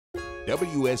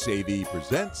WSAV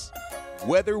presents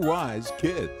WeatherWise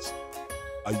Kids,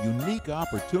 a unique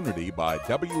opportunity by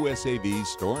WSAV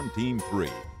Storm Team 3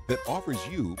 that offers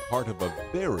you part of a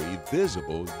very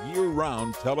visible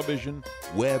year-round television,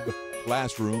 web,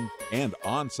 classroom, and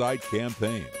on-site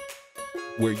campaign,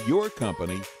 where your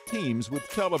company teams with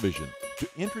television to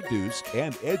introduce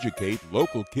and educate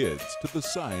local kids to the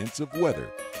science of weather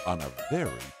on a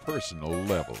very personal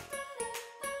level.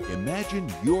 Imagine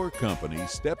your company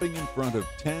stepping in front of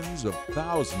tens of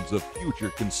thousands of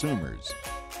future consumers.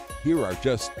 Here are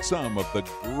just some of the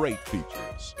great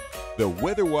features. The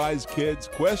WeatherWise Kids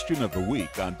Question of the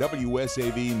Week on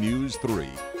WSAV News 3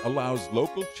 allows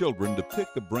local children to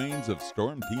pick the brains of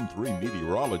Storm Team 3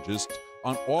 meteorologists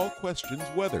on all questions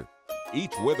weather.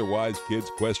 Each WeatherWise Kids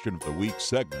Question of the Week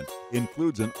segment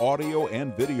includes an audio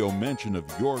and video mention of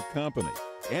your company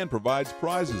and provides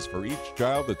prizes for each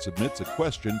child that submits a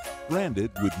question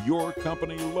branded with your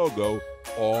company logo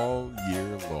all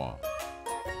year long.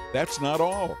 That's not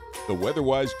all. The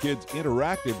WeatherWise Kids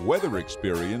interactive weather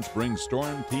experience brings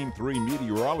Storm Team 3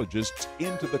 meteorologists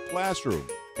into the classroom,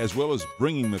 as well as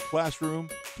bringing the classroom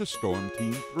to Storm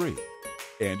Team 3.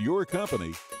 And your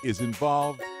company is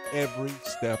involved every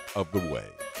step of the way.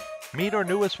 Meet our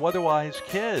newest WeatherWise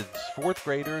Kids. Fourth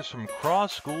graders from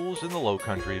cross schools in the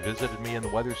Lowcountry visited me in the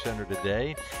Weather Center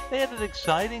today. They had an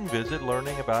exciting visit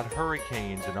learning about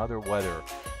hurricanes and other weather.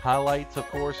 Highlights, of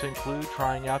course, include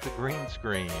trying out the green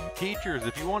screen. Teachers,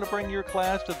 if you want to bring your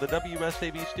class to the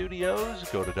WSAV studios,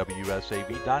 go to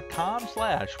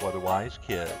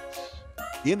wsav.com/WeatherWiseKids.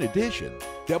 In addition,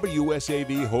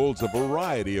 WSAV holds a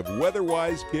variety of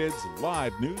WeatherWise Kids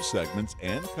live news segments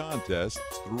and contests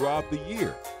throughout the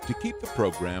year to keep the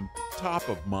program top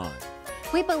of mind.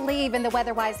 We believe in the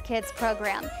WeatherWise Kids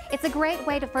program. It's a great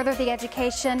way to further the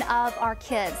education of our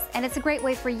kids, and it's a great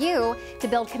way for you to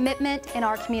build commitment in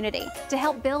our community, to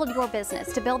help build your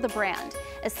business, to build the brand,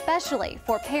 especially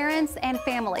for parents and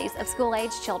families of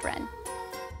school-age children.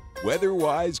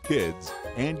 WeatherWise Kids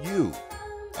and you.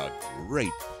 A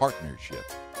great partnership.